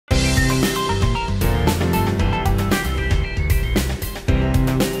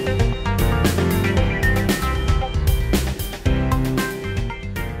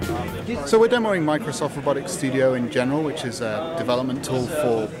So we're demoing Microsoft Robotics Studio in general, which is a development tool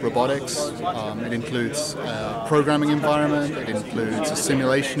for robotics. It includes a programming environment, it includes a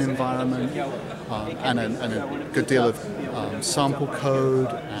simulation environment, and a good deal of sample code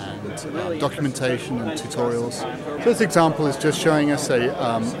and documentation and tutorials. So this example is just showing us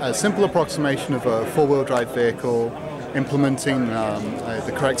a simple approximation of a four-wheel drive vehicle, implementing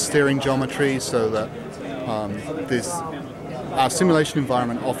the correct steering geometry so that our simulation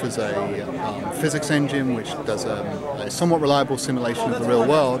environment offers a physics engine which does a somewhat reliable simulation of the real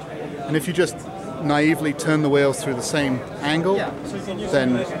world. And if you just naively turn the wheels through the same angle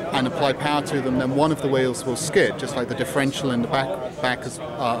and apply power to them, then one of the wheels will skid, just like the differential in the back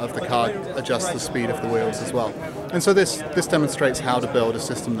of the car adjusts the speed of the wheels as well. And so this demonstrates how to build a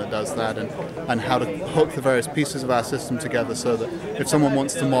system that does that, and how to hook the various pieces of our system together so that if someone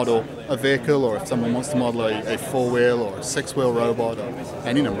wants to model a vehicle, or if someone wants to model a four-wheel or a six-wheel robot or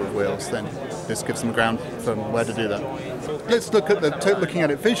any number of wheels, then this gives them ground from where to do that. Let's look at looking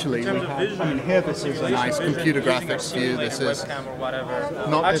at it visually. Here this is a nice computer graphics view. This is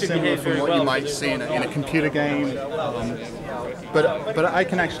not dissimilar from what you might see in a computer game, but I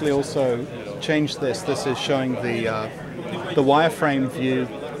can actually also change this. This is showing the wireframe view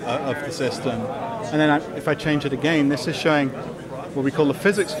of the system, and then if I change it again, this is showing what we call the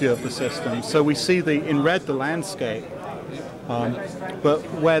physics view of the system. So we see in red the landscape, but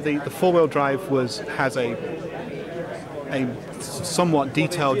where the four-wheel drive has a somewhat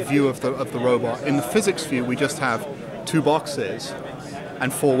detailed view of the robot. In the physics view, we just have two boxes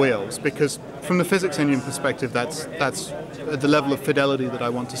and four wheels, because from the physics engine perspective, that's at the level of fidelity that I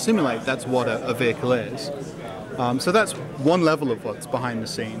want to simulate. That's what a vehicle is. So that's one level of what's behind the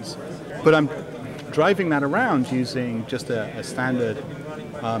scenes. But I'm driving that around using just a standard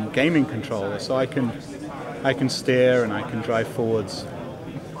gaming controller. So I can steer and I can drive forwards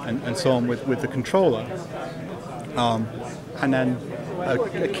and so on with the controller. And then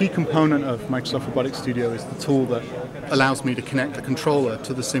a key component of Microsoft Robotics Studio is the tool that allows me to connect the controller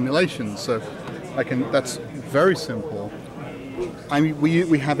to the simulation. So that's very simple.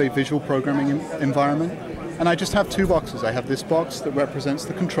 We have a visual programming environment, and I just have two boxes. I have this box that represents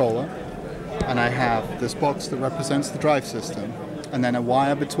the controller, and I have this box that represents the drive system, and then a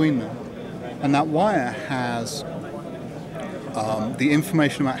wire between them. And that wire has the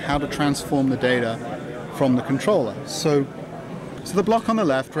information about how to transform the data from the controller. So the block on the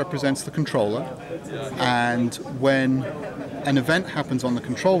left represents the controller, and when an event happens on the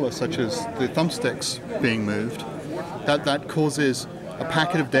controller, such as the thumbsticks being moved, that causes a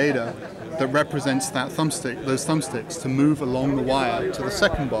packet of data that represents those thumbsticks to move along the wire to the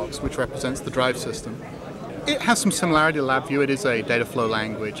second box, which represents the drive system. It has some similarity to LabVIEW. It is a data flow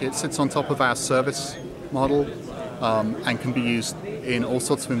language. It sits on top of our service model and can be used in all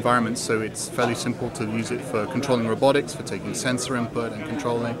sorts of environments, so it's fairly simple to use it for controlling robotics, for taking sensor input and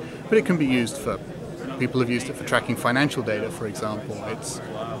controlling, but it can be used for, people have used it for tracking financial data, for example.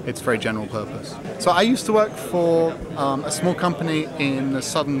 It's very general purpose. So I used to work for a small company in the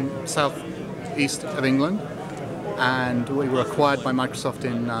southeast of England, and we were acquired by Microsoft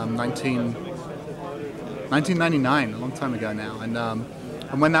in 1999, a long time ago now.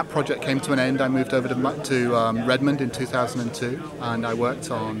 And when that project came to an end, I moved over to Redmond in 2002, and I worked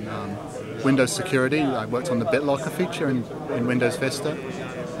on Windows security. I worked on the BitLocker feature in Windows Vista.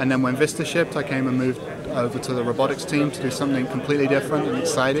 And then when Vista shipped, I came and moved over to the robotics team to do something completely different and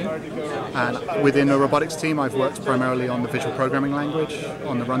exciting. And within the robotics team, I've worked primarily on the visual programming language,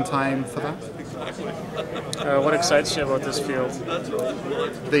 on the runtime for that. What excites you about this field?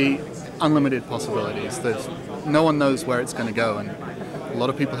 The unlimited possibilities. No one knows where it's going to go, and a lot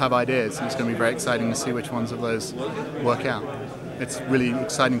of people have ideas, and it's going to be very exciting to see which ones of those work out. It's really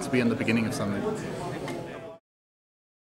exciting to be in the beginning of something.